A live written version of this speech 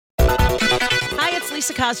It's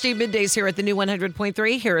Lisa Costi, middays here at the new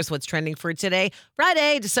 100.3. Here is what's trending for today,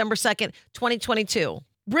 Friday, December 2nd, 2022.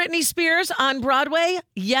 Britney Spears on Broadway?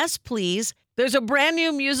 Yes, please. There's a brand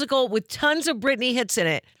new musical with tons of Britney hits in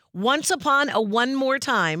it. Once Upon a One More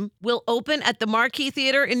Time will open at the Marquee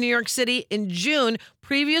Theater in New York City in June.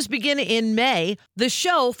 Previews begin in May. The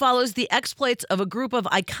show follows the exploits of a group of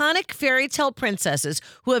iconic fairy tale princesses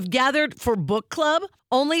who have gathered for book club,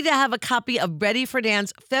 only to have a copy of Ready for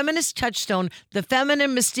Dance feminist touchstone, The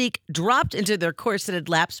Feminine Mystique, dropped into their corseted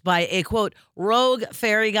laps by a, quote, rogue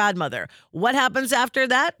fairy godmother. What happens after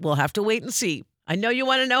that? We'll have to wait and see. I know you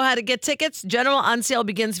want to know how to get tickets. General on sale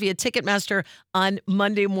begins via Ticketmaster on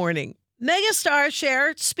Monday morning. Megastar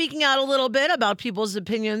Cher speaking out a little bit about people's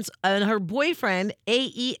opinions on her boyfriend,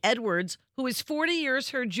 A.E. Edwards, who is 40 years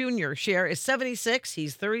her junior. Cher is 76,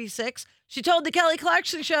 he's 36. She told the Kelly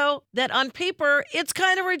Clarkson Show that on paper, it's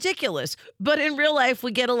kind of ridiculous, but in real life,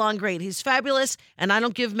 we get along great. He's fabulous, and I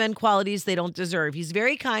don't give men qualities they don't deserve. He's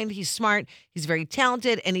very kind, he's smart, he's very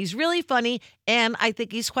talented, and he's really funny, and I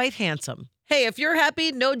think he's quite handsome. Hey, if you're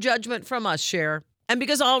happy, no judgment from us, Cher. And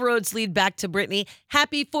because all roads lead back to Britney,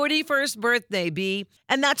 happy 41st birthday, B.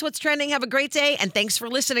 And that's what's trending. Have a great day, and thanks for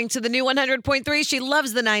listening to the new 100.3. She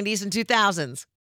loves the 90s and 2000s.